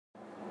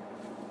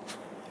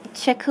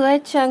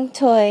Chakua chung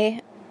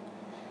toi,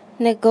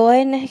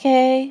 Nagoi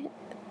nake,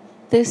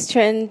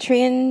 Lustren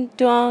trian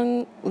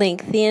duong,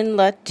 Lengthian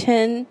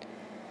lutin,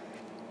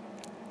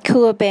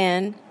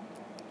 Kuaban,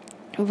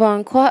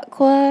 Von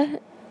Quaqua,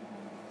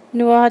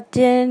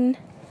 Nuadin,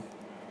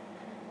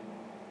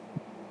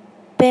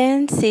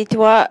 Ban si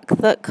duak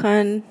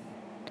thukun,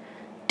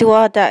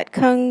 Duadat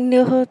kung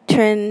nuhu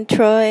trin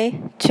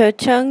troi, Cho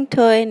chung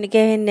toi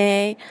nage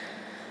ne,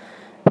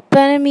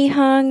 Banami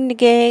hang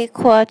nage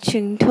qua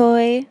chung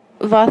toi,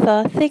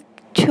 Vatha thick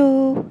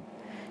chu,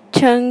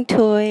 chung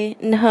toi,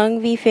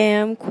 Nhung vi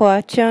fam qua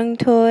chung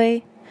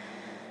toi,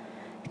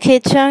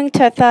 Ke chung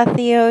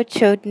tathathio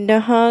cho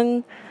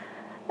nhung,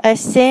 A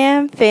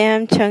sam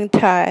fam chung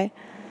tai,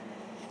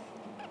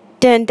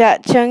 Den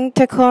dat chung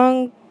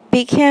takong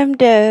becam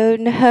do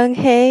nhung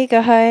he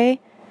gahai,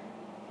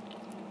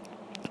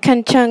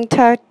 Kan chung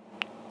ta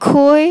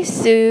koi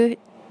su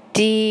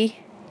di,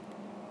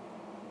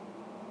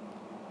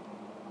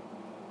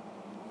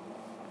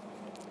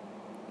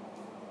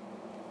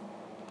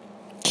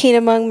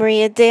 Kinamong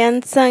Maria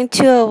Dan sung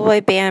to a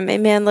boy bam, a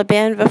man la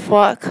ban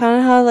before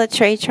Kanha la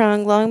tre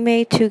trong long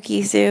may tu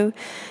gizu.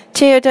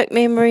 Cheo duck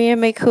me Maria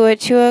me kua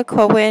chua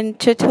kwa wen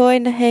chatoy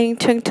na hang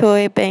chung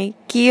toy bang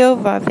gio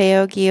va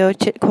veo gio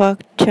chit kwa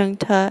chung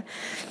ta.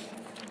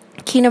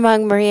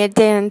 Kinamong Maria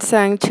Dan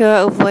sung to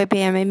a boy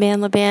bam, a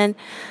man la ban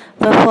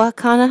before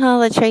Kanha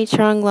la tre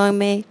trong long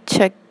may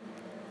chuk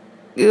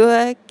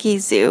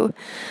gizu.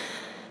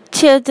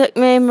 Chil duk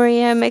me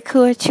Maria me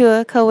kua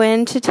chua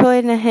kawen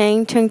chatoy na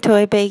hang chung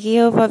toy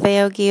bagio va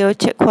veo gio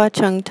chit kwa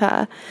chung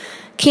ta.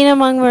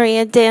 Kinamong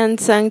Maria Dan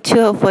sung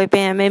to a boy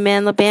bam, a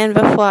man la ban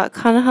before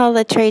Kanha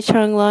la tre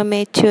chung long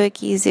me chua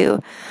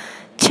gizu.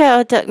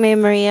 Chil duk me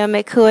Maria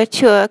me kua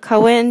chua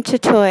kawen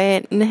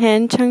chatoy na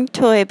hang chung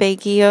toy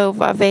bagio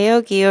va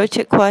veo gio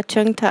chit kwa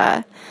chung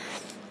ta.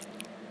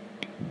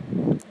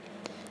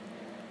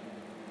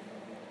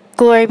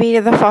 Glory be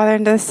to the Father,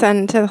 and to the Son,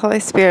 and to the Holy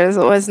Spirit, as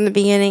it was in the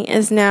beginning,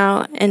 is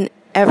now, and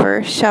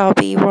ever shall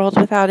be, world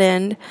without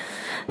end.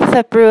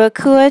 Thaprua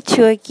kua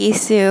chua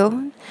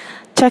gisu.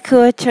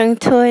 Chakua chung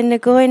toi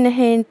nagoi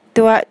nahin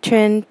duat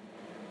trin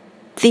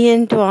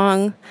thien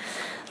duong.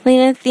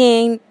 Lina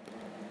thien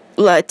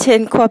la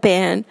tin kwa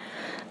ban.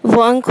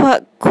 Vuong kwa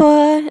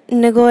kwa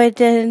nagoi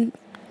den.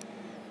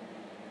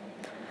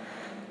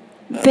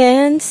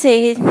 Ban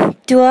se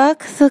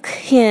duak thuk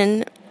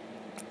hin.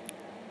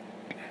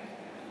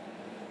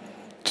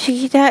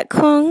 Chidat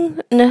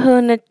kong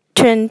naho na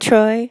trin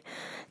troi,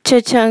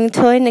 chung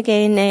toi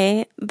nage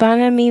ne,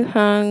 bana mi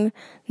hang,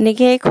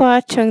 nage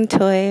kwa chung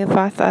toi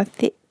vatha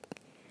thi.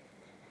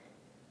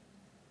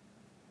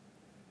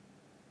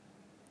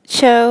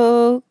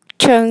 Cho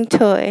chung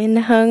toi,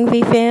 nahung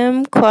vi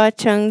fam kwa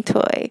chung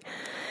toi.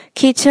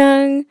 Ki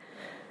chung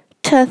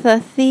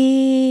tatha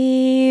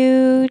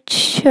thiu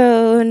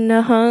cho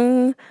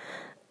nahung,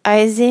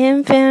 I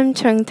zam fam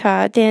chung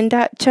ta, dan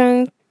dat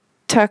chung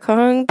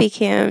takong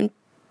became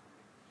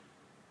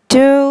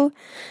do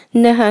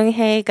nahung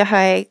he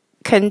gahai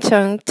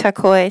kanchung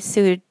takoi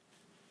su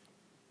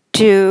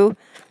do.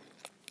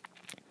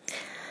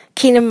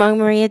 Kinamong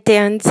Maria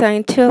Dan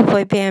sung to a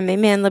boy bam, a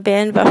man la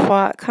ban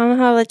bafwa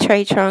kanha la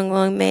tre trong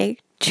long me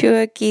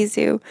chua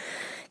gizu.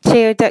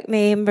 Cheo duck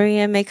me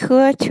Maria me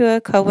kua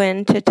chua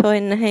kawen chatoy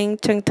nahang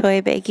chung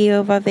toy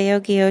bagio va veo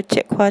gio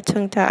chikwa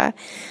chung ta.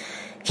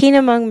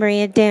 Kinamong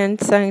Maria Dan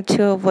sung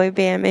to a boy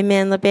bam, a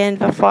man la ban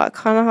bafwa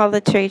kanha la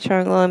tre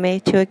trong long me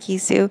chua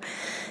gizu.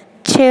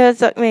 Cheo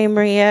duck me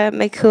Maria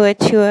me kua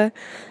chua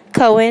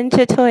kawen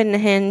chatoy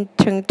nahang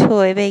chung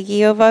toy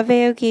bagio va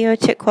veo gio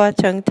chikwa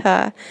chung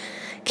ta.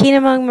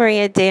 Kinamong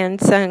Maria Dan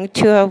sung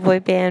to a boy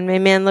band, me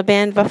man la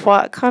band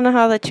bafwa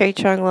kanaha la tre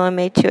trong lo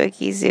me chua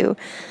gizu.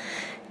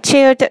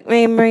 Cheo duck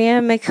me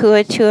Maria me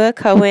kua chua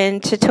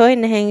kawen chatoy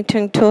nahang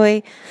chung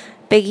toy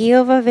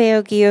bagio va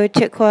veo gio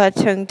chikwa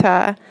chung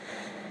ta.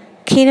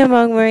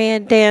 Kinamong Maria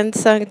Dan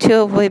sung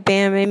to a boy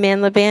band, me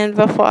man la band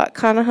bafwa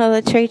kanaha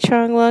la tre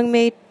trong lo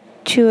me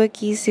chua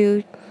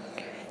gizu.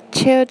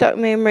 Cheo duck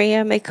me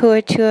Maria me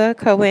kua chua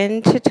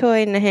kawen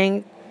chatoy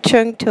nahang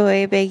chung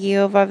toy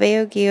bagio va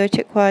veo gio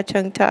chikwa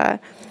chung ta.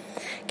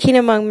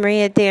 Kinamong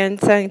Maria Dan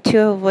sung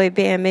to a boy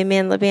band, me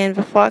man la band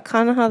before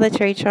kanaha la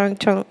tre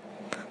chung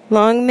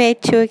long me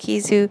chua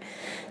gizu.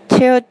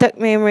 Cheo duck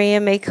me Maria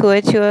me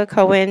kua chua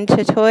kawen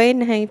chatoy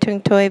nahang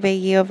chung toy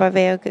bagio va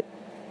veo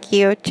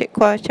gio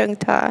chikwa chung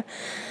ta.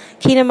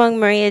 Kinamong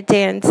Maria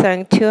Dan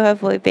sung to a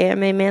boy band,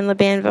 me man la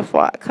band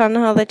before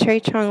kanaha la tre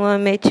chung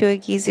long me chua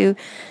gizu.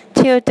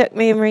 Cheo duck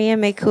me Maria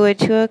me kua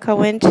chua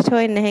kawen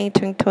chatoy nahang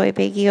chung toy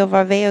bagio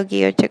va veo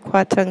gio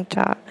chikwa chung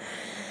ta.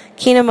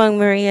 Kinamong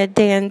Maria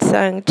Dan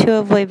sung to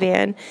a boy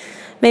band,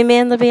 me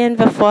man la band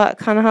before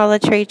kanaha la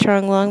tre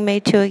chung long me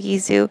chua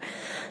gizu.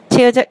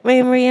 Cheo duck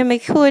me Maria me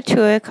kua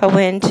chua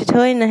kawen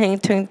chatoy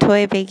nahang chung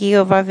toy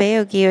bagio va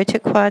veo gio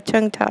chikwa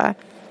chung ta.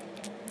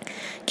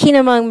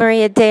 Kinamong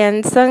Maria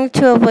Dan sung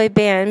to a boy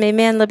band, me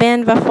man la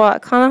band before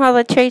kanaha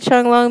la tre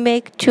chung long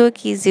me chua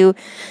gizu.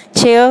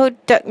 Cheo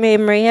duck me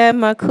Maria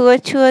ma kua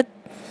chua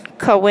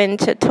Kawin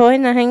to toy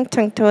na hang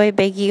tung toy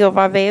begio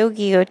vaveo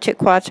gio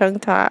chikwa chung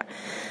ta.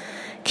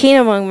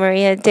 Kina Mong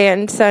Maria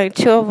Dan sang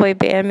chua boy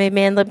band me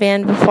man la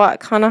band before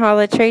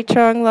Kanahala Trey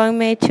Trong long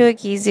me chua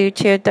gizu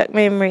chua duck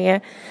me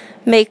Maria.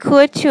 Me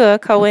kua chua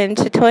kawin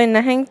to toy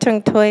na hang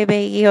tung toy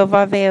begio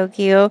vaveo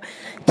gio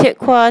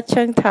chikwa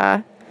chung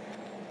ta.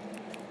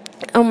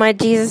 O my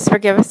Jesus,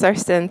 forgive us our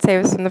sins,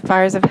 save us from the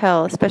fires of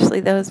hell, especially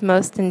those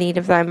most in need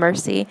of thy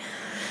mercy.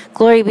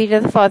 Glory be to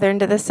the Father,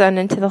 and to the Son,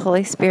 and to the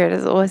Holy Spirit,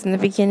 as it was in the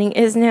beginning,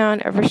 is now,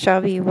 and ever shall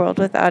be, world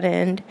without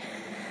end.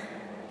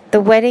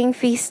 The Wedding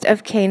Feast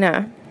of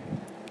Cana.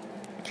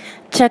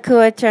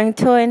 Chakua chung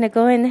toi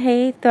nagoin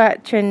hei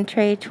thwat trin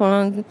tre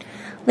chuang.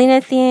 Lina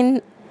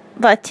thien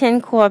la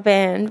tin kwa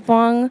ban.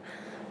 Wong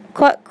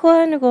kwat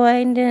kwa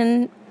nagoin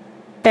den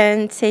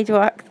ben se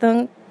duak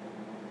thung.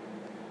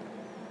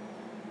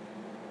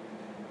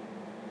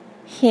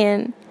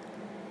 Hien.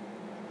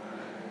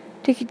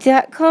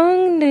 Dikjak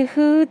kong the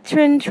hu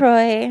trin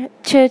troi.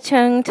 Che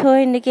chung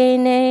toi nage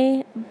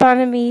ne.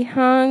 Banami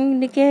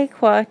hang nage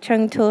kwa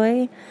chung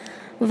toi.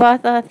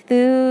 Vatha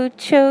thu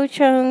cho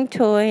chung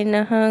toi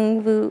na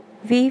hung vu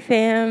vi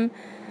fam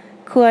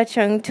kwa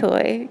chung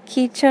toi.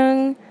 Ki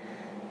chung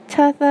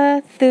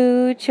tatha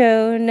thu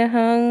cho na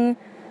hung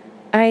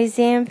I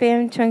zam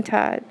fam chung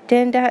ta.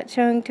 Den dat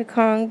chung to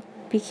kong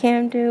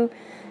becam do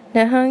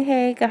na hung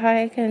he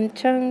gahai kan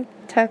chung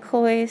ta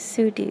koi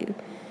sudu.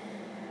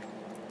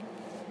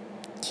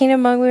 Kina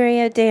Mong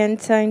Maria Dan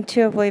sang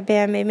to avoid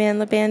band me man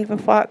la band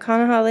before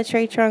Kanahala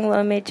Trey Trong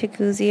lo me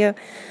chikuzio.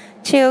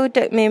 Chio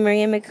duck me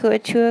Maria Makua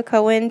chua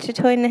kawin to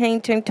toy na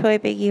hang chung toy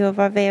biggie of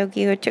aveo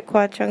gio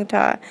chikwa chung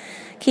ta.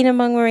 Kina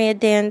Mong Maria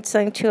Dan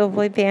sang to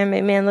avoid band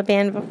me man la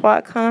band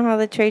before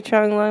Kanahala Trey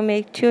Trong lo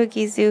me chua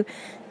gizu.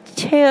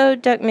 Chio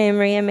duck me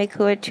Maria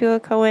Makua chua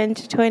kawin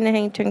to toy na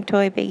hang chung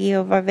toy biggie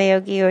of aveo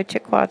gio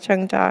chikwa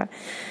chung ta.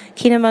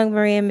 Kina Mong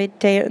Maria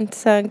midday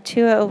sung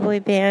chua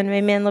avoid band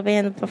me man la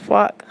band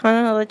before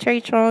Kanahala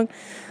Trey Trong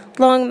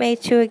long me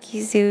chua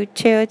gizu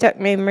chua duck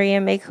me Maria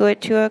me kua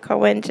chua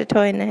kawin to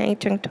toy na hang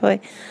chung toy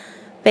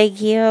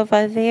begio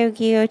vaveo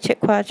gio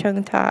chikwa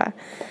chung ta.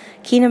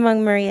 Kina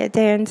Mong Maria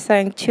Dan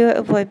sang chua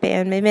avoid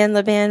band me man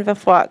la band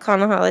before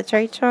Kanahala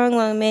Trey Trong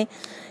long me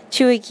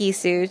chua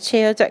gizu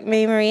chua duck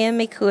me Maria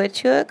me kua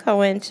chua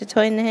kawin to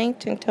toy na hang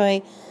chung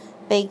toy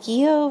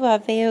begio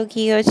vaveo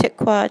gio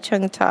chikwa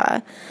chung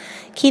ta.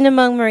 Kina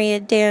Mong Maria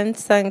Dan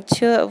sang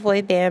chua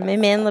avoid band me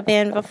man la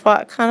band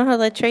before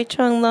Kanahala Trey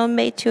Trong lo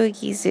me chua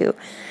gizu.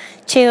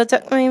 Cheo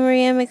duck me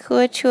Maria me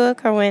kua chua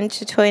kawin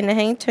to toy na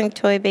hang chung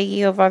toy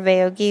begio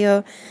vaveo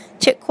gio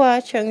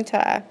chikwa chung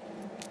ta.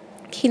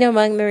 Kina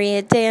Mong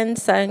Maria Dan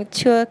sang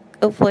chua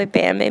avoid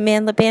band me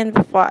man la band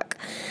before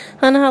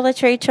Kanahala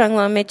Trey Trong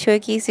lo me chua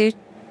gizu.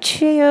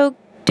 Cheo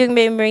duck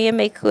me Maria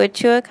me kua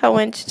chua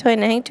kawin to toy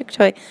na hang chung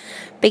toy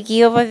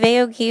begio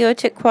vaveo gio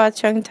chikwa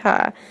chung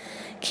ta.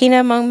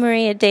 Kina Mong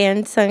Maria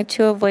Dan sang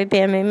to avoid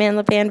band me man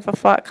la band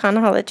before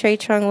Kanahala Trey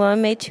Trong lo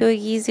me chua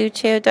gizu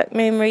chua duck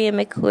me Maria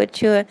me kua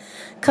chua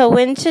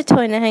kawin to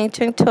toy na hang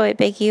chung toy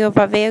begio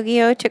vaveo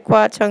gio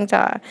chikwa chung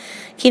ta.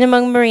 Kina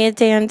Mong Maria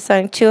Dan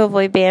sang to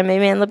avoid band me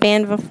man la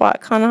band before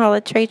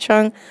Kanahala Trey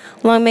Trong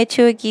lo me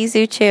chua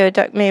gizu chua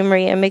duck me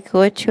Maria me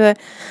kua chua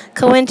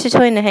kawin to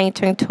toy na hang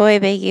chung toy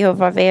begio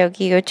vaveo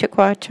gio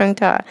chikwa chung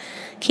ta.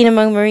 Kina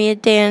Mong Maria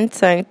Dan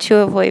sang to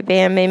avoid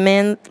band me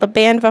man la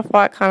band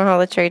before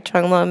Kanahala Trey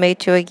Trong lo me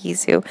chua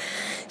gizu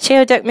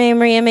chua duck me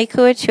Maria me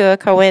kua chua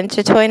kawin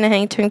to toy na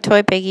hang chung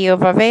toy begio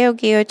vaveo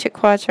gio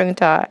chikwa chung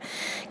ta.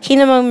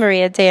 Kina Mong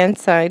Maria Dan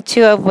sang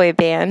to avoid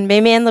band me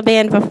man la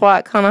band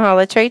before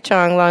Kanahala Trey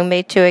Trong long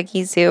me chua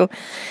gizu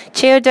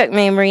chua duck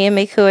me Maria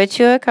me kua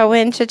chua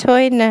kawin to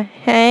toy na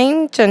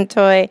hang chung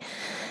toy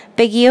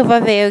begio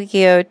vaveo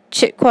gio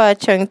chikwa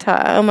chung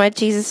ta. O my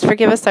Jesus,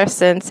 forgive us our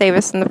sins, save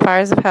us from the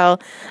fires of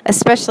hell,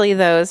 especially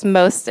those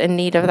most in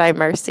need of thy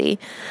mercy.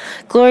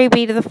 Glory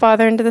be to the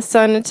Father, and to the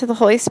Son, and to the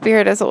Holy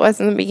Spirit, as it was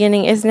in the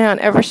beginning, is now,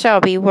 and ever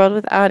shall be, world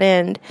without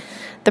end.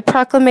 The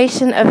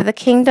proclamation of the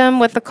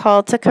kingdom with the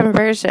call to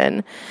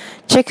conversion.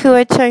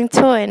 Chikua chung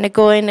toi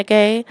nagoi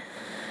nagay.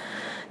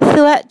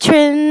 Thuat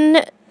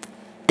trin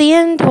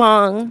thien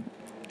duang.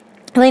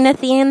 Lena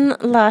thien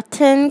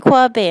Latin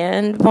qua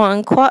band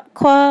wang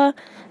qua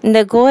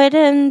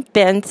nagoiden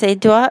ben se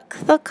duak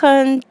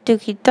thokun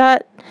duki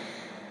dot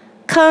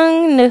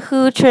kung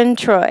nahu trin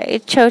troy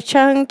cho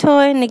chung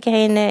toi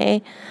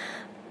nagane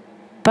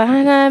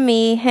bahana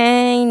mi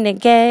hang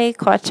nagay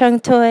qua chung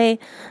toi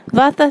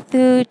vatha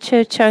thu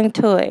cho chung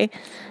toi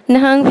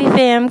nahang vi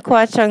fam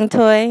qua chung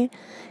toi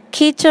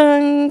ki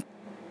chung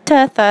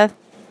tatha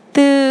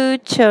thu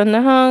cho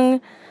nahang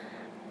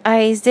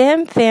I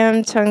zam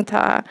fam chung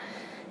ta.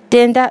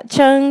 Den dat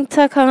chung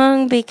ta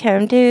kong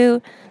became do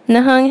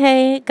nahang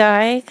he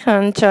gai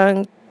kan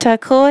chung ta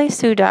koi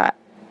sudat.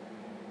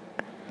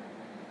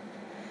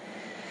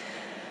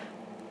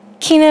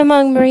 Kina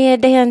Mong Maria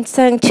Dan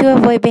sang to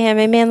avoid band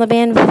me man la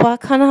band before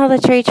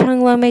Kanahala Trey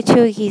Chung lo me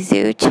chua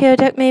gizu. Chio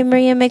duck me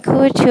Maria me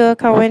kua chua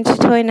kawin to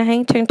toy na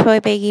hang chung toy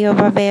begio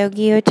vaveo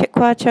gio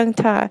chikwa chung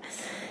ta.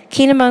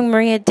 Kinamang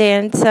Maria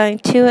Dan sang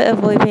Tua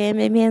Avoy Ban,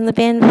 Miman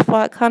Laban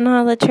Before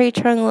Kanala Tree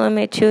Trung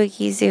Lome Tua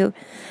Gizu.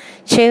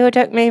 Cheo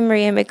Duck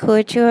Maria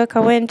Makua Tua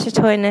Kawen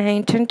Toy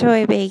Nahang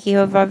Tuntoy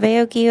Bagio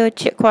Vaveo Gio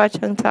Chikwa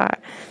Chungtar.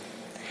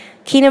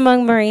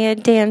 Kinamang Maria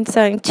Dan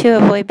sang Tua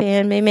Avoy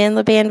Ban, Miman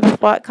Laban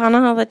Before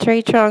Kanala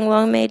Tree Trung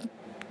Lome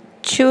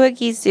Tua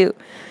Gizu.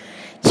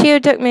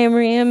 Cheo Duck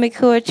Maria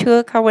Makua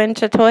Tua Kawen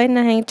Toy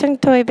Nahang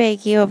Tuntoy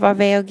Bagio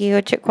Vaveo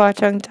Gio Chikwa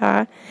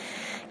Chungtar.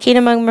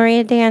 Kinamang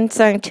Maria Dan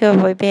sang Tua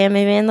Avoy Ban,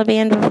 Miman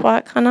Laban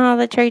Before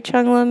Kanala Tree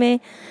Trung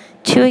Lome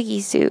Tua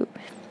Gizu.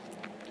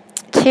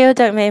 Cheo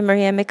Duck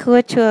Maria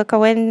Makua Tua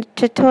Kawen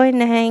Toy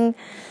Nahang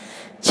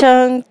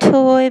Chung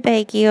Toy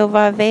Bagio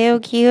Vaveo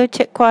Gio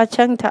Chikwa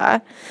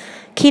Chungta.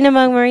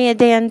 Kinamang Maria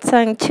Dan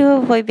sang Tua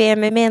Avoy Ban,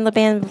 Miman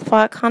Laban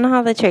Before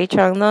Kanala Tree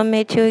Trung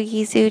Lome Tua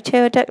Gizu.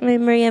 Cheo Duck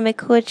Maria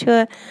Makua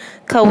Tua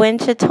Kawen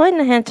Toy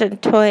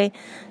Nahang Toy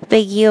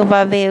Bagio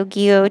Vaveo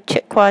Gio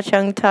Chikwa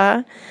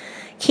Chungta.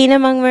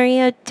 Kinamang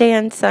Maria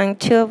Dan sang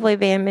Tua Avoy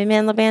Ban,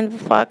 Miman Laban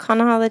Before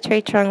Kanala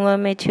Tree Trung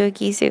Lome Tua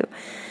Gizu.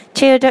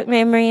 Cheo Duck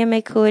Maria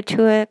Makua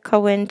Tua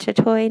Kawen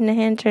Toy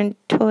Nahang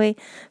Toy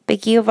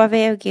Bagio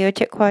Vaveo Gio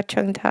Chikwa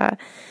Chungta.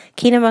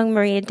 Kinamang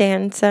Maria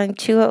Dan sang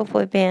Tua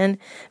Avoy Ban,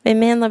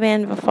 Miman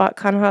Laban Before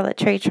Kanala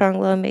Tree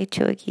Trung Lome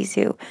Tua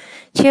Gizu.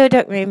 Cheo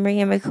Duck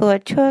Maria Makua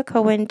Tua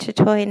Kawen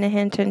Toy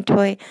Nahang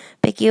Toy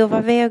Bagio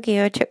Vaveo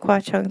Gio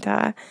Chikwa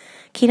Chungta.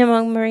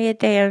 Kinamang Maria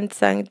Dan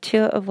sang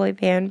Tua Avoy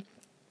Ban,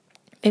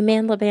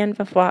 Miman Laban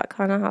Before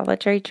Kanala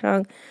Tree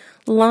Trung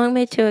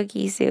Lome Tua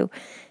Gizu.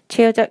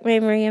 Cheo Duck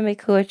Maria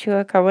Makua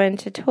Tua Kawen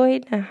Toy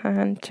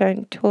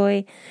Nahang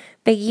Toy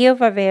Bagio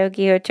Vaveo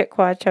Gio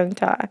Chikwa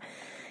Chungta.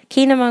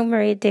 Kinamang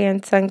Maria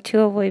Dan sang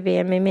Tua Avoy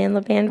Ban, Miman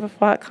Laban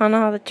Before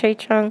Kanala Tree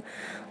Trung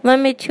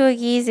Lome Tua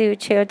Gizu.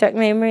 Cheo Duck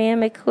Maria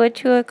Makua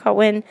Tua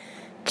Kawen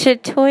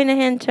Toy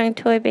Nahang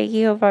Toy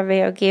Bagio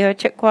Vaveo Gio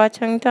Chikwa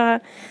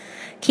Chungta.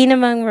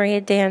 Kinamang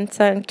Maria Dan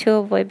sang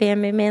Tua Avoy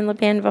Ban, Miman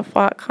Laban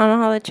Before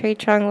Kanala Tree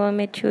Trung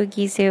Lome Tua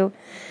Gizu.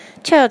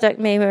 Cheo Duck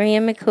Maria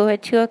Makua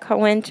Tua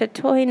Kawen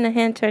Toy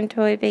Nahang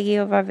Toy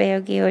Bagio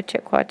Vaveo Gio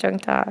Chikwa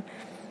Chungta.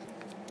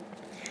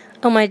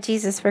 O my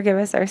Jesus, forgive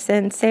us our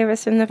sins, save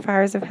us from the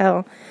fires of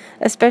hell,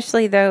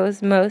 especially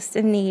those most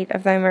in need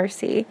of thy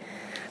mercy.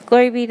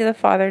 Glory be to the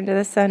Father, and to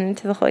the Son, and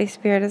to the Holy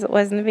Spirit, as it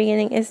was in the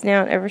beginning, is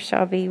now, and ever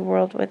shall be,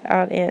 world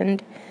without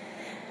end.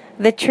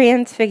 The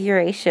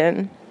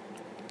Transfiguration.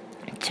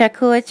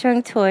 Chakua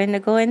Chung Toy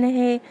Nagoy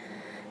Nahe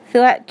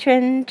Thuat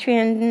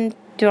Trin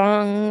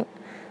Dong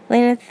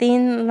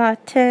Lanathin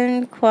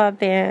Latin Qua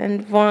Ban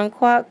Von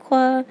Qua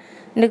Qua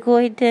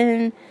Nagoy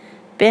Den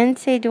Ben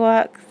Se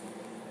Duak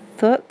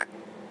Thuk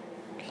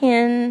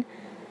Hin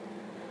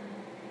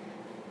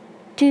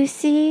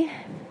Dusi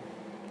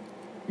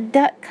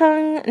Dat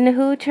Kung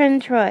Nahu Trin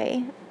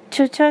Troy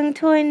Chuchung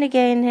Toy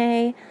Nagay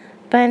Nahe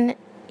Ban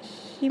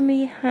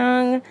Himi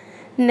Hang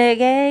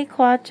Nagay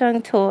Qua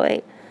Chung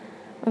Toy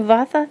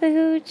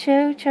Vathathu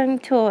Cho Chung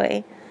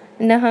Toy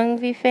Nahung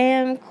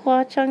Vifam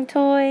Qua Chung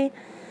Toy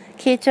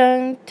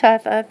Kichung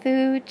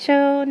Tathathu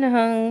Cho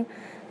Nahung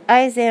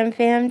Izam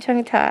Fam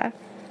Chung Ta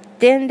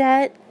Din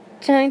Dat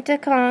Chung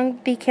Takong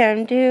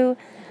Bikam Du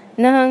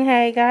Nahung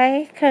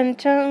Hagai Kun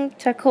Chung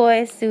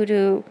Takoi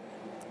Sudu.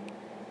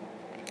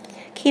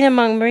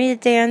 Kinamang Maria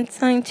Dan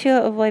sang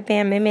Tua Avoy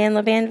Ban, Miman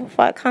Laban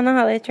Before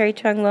Kanala Tree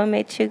Trung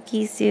Lome Tua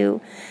Gizu.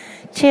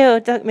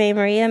 Cheo Duck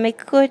Maria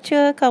Makua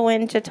Tua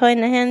Kawen Toy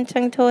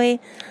Nahang Toy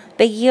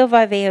Bagio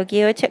Vaveo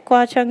Gio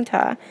Chikwa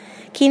Chungta.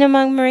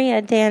 Kinamang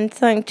Maria Dan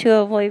sang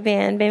Tua Avoy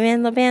Ban,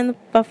 Miman Laban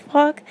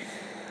Before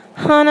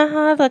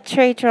Kanala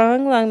Tree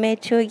Trung Lome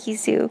Tua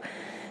Gizu.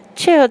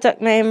 Cheo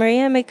Duck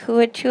Maria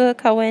Makua Tua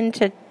Kawen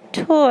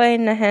Toy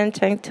Nahang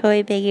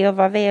Toy Bagio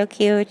Vaveo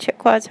Gio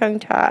Chikwa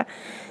Chungta.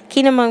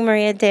 Kinamang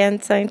Maria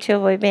Dan sang Tua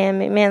Avoy Ban,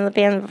 Miman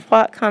Laban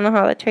Before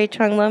Kanala Tree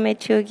Trung Lome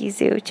Tua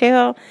Gizu.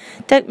 Cheo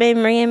Duck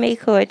Maria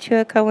Makua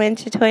Tua Kawen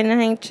Toy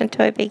Nahang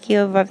Toy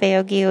Bagio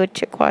Vaveo Gio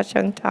Chikwa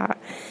Chungta.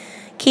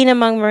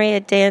 Kinamang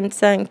Maria Dan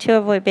sang Tua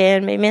Avoy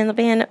Ban, Miman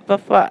Laban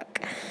Before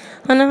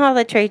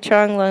Kanala Tree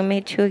Trung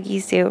Lome Tua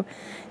Gizu.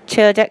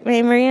 Cheo Duck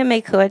Maria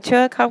Makua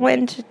Tua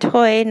Kawen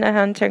Toy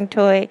Nahang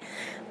Toy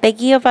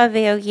Bagio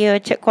Vaveo Gio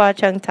Chikwa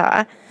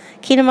Chungta.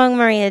 Kinamang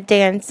Maria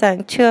Dan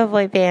sang Tua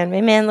Avoy Ban,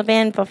 Miman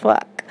Laban Before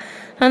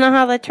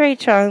Kanala Tree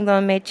Trung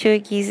Lome Tua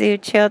Gizu.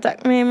 Cheo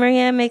Duck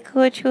Maria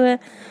Makua Tua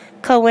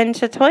Kawen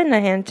Toy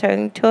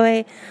Nahang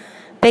Toy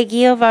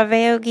Bagio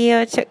Vaveo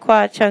Gio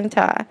Chikwa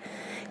Chungta.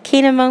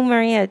 Kinamang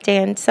Maria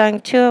Dan sang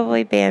Tua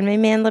Avoy Ban,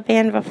 Miman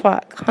Laban Before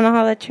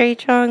Kanala Tree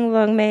Trung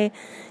Lome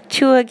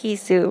Tua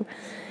Gizu.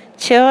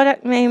 Cheo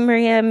Duck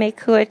Maria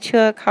Makua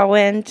Tua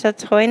Kawen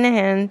Toy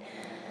Nahang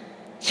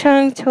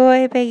Chung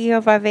Toy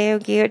Bagio Vaveo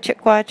Gio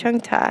Chikwa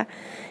Chungta.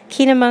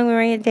 Kinamang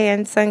Maria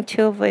Dan sang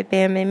Tua Avoy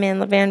Ban, Miman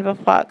Laban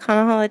Before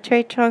Kanala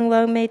Tree Trung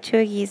Lome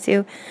Tua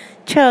Gizu.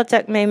 Cheo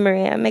Duck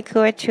Maria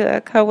Makua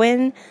Tua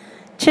Kawen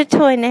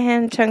Toy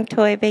Nahang Chung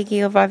Toy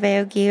Bagio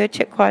Vaveo Gio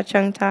Chikwa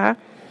Chungta.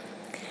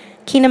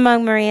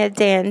 Kinamang Maria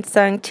Dan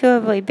sang Tua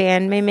Avoy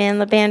Ban, Miman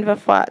Laban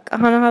Before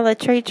Kanala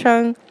Tree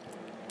Trung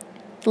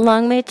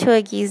long me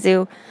chua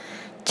gizu.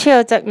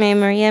 Chio duck me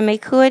Maria me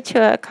kua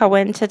chua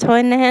kawen to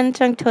toy nahan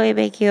chung toy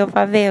be gio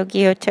va veo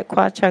gio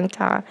chikwa chung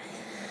ta.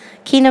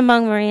 Kina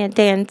mong Maria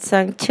dan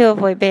sung chua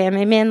voy bam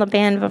me man la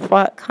ban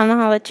vafwat kana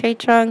hala tre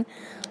chung.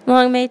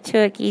 Long me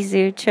chua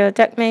gizu chio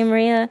duck me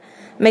Maria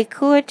me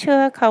kua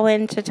chua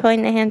kawen to toy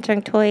nahan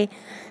chung toy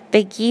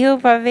be gio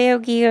va veo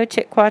gio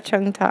chikwa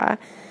chung ta.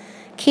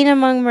 Kina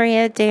mong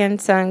Maria dan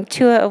sung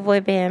chua avoy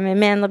bam me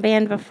man la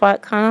ban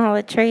vafwat kana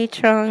hala tre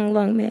chung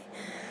long me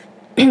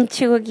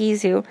chua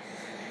gizu.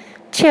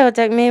 Chio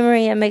duck me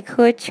Maria me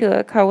kua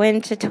chua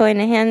kawen to toy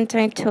nahan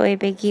chung toy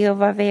be gio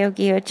va veo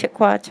gio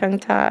chikwa chung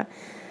ta.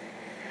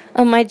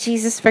 O my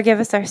Jesus,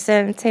 forgive us our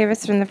sins, save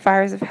us from the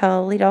fires of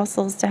hell, lead all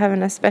souls to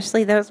heaven,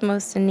 especially those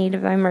most in need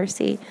of thy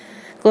mercy.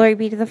 Glory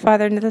be to the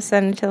Father, and to the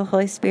Son, and to the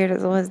Holy Spirit,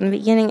 as it was in the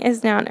beginning,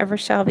 is now, and ever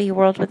shall be,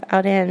 world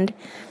without end.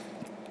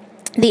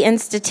 The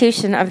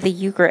institution of the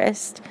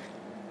Eucharist.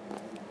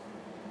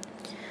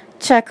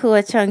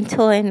 Chakua chung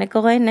toy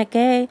nagoi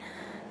nage,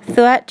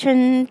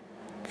 thuatrin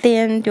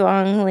thin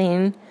duang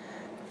lin,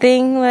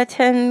 thing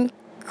latin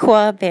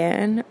qua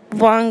ban,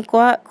 wang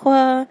guat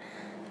qua,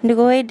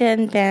 Ngoi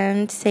den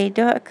ban se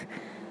duk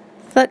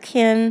thuk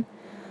hin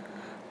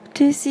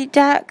tu si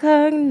dat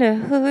kung na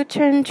hu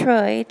tren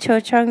troi cho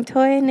chung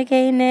toi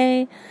nage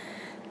ne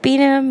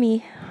bina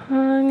mi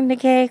hung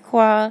nage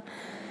kwa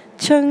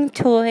chung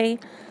toi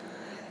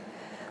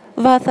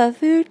vatha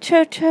vu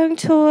cho chung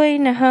toi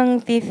na hung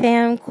vi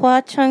fam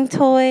kwa chung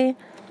toi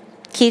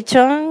ki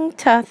chung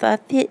ta tha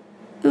thi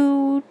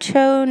u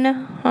cho na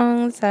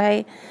hung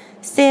zai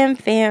sam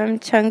fam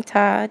chung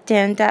ta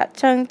dan dat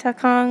chung ta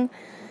kong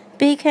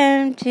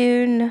Became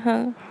do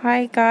na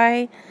hai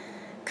guy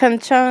come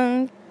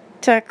chung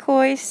ta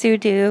koi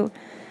sudu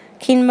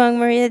kin mong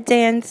Maria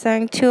dan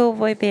sang tu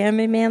voy bam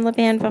me man la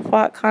ban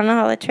vafwat kana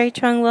hala tre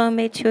chung lo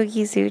me chua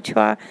gizu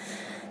chua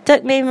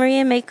duck me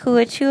Maria me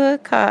kua chua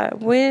ka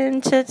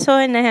win cha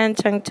toy na han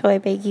chung toy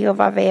be gio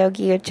va veo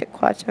gio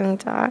chikwa chung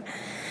ta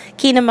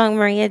kin mong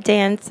Maria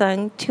dan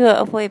sang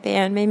tua voy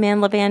bam me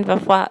man la ban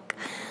vafwat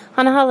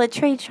kana hala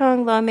tre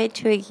chung lo me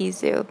chua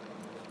gizu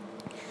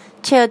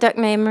Chio duck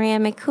me Maria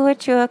me kua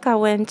chua ka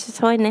wen to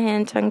toy na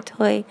han chung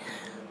toy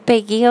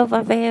be gio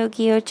va veo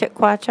gio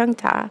chikwa chung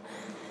ta.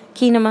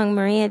 Kina mong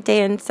Maria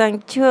dan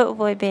sung chua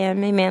voy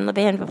bam me man la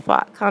ban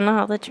vafwat kana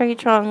hala tre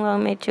chung lo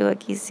me chua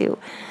gizu.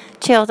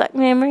 Chio duck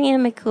me Maria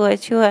me kua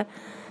chua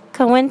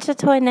ka wen to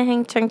toy na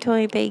han chung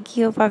toy be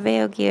gio va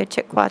veo gio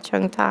chikwa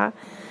chung ta.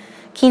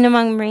 Kina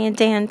mong Maria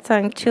dan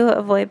sung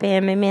chua voy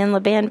bam me man la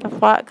ban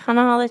vafwat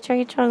kana hala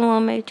tre chung lo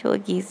me chua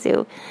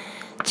gizu.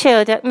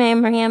 Chio duck me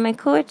Maria me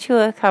kua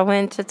chua ka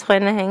wen to toy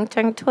na hang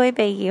chung toy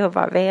be gio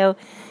va veo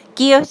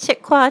gio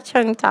chikwa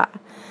chung ta.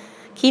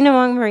 Kina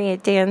mong Maria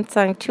dan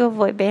sung chua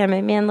voy bam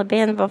me man la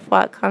ban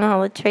vafwat kana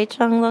hala tre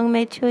chung long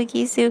me chua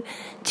gizu.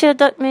 Chio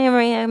duck me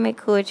Maria me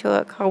kua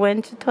chua ka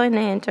wen to toy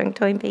na hang chung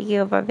toy be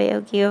gio va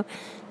veo gio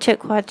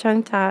chikwa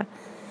chung ta.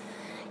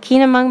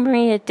 Kina mong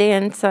Maria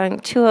dan sung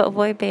chua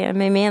voy bam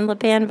me man la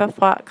ban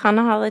vafwat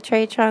kana hala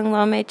tre chung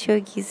long me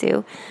chua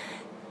gizu.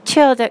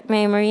 Chio duck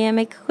me Maria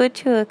me kua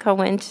chua ka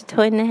wen to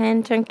toy na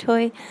han chung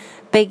toy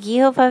be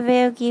gio va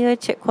veo gio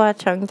chikwa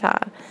chung ta.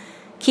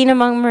 Kina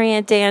mong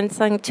Maria dan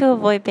sung chua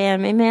voy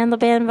bam me man la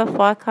ban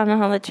vafwat kana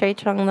hala tre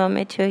chung lo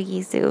me chua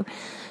gizu.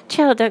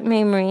 Chio duck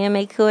me Maria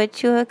me kua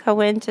chua ka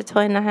wen to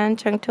toy na han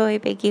chung toy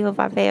be gio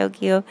va veo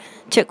gio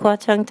chikwa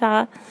chung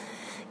ta.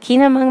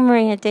 Kina mong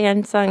Maria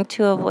dan sung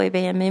chua voy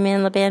bam me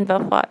man la ban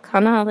vafwat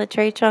kana hala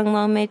tre chung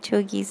lo me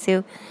chua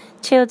gizu.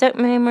 Chio duck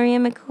me Maria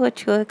me kua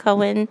chua ka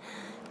wen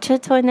to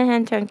toy na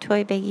han chung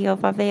toy be gio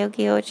va veo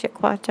gio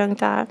chikwa chung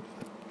ta.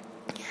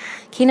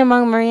 Kina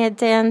mong Maria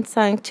dan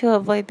sung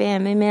chua voy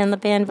bam me man la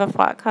ban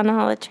vafwat kana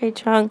hala tre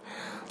chung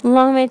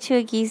long me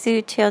chua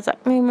gizu. Chio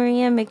duck me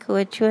Maria me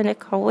kua chua na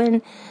ka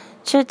wen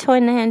to toy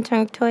na han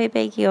chung toy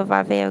be gio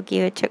va veo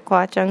gio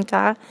chikwa chung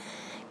ta.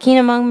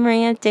 Kina mong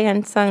Maria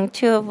dan sung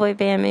chua voy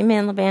bam me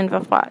man la ban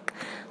vafwat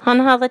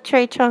kana hala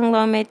tre chung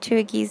lo me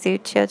chua gizu.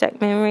 Chio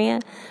duck me Maria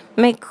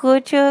me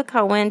kua chua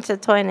ka wen to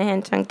toy na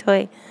han chung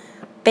toy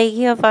be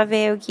gio va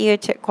veo gio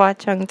chikwa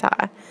chung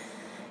ta.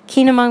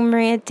 Kina mong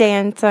Maria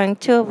dan sung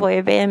chua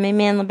voy bam me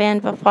man la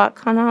ban vafwat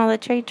kana hala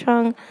tre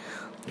chung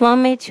lo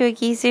me chua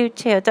gizu.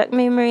 Chio duck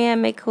me Maria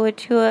me kua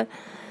chua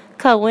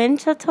ka wen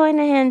to toy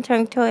na han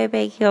chung toy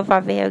be gio va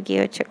veo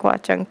gio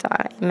chikwa chung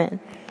ta. Amen.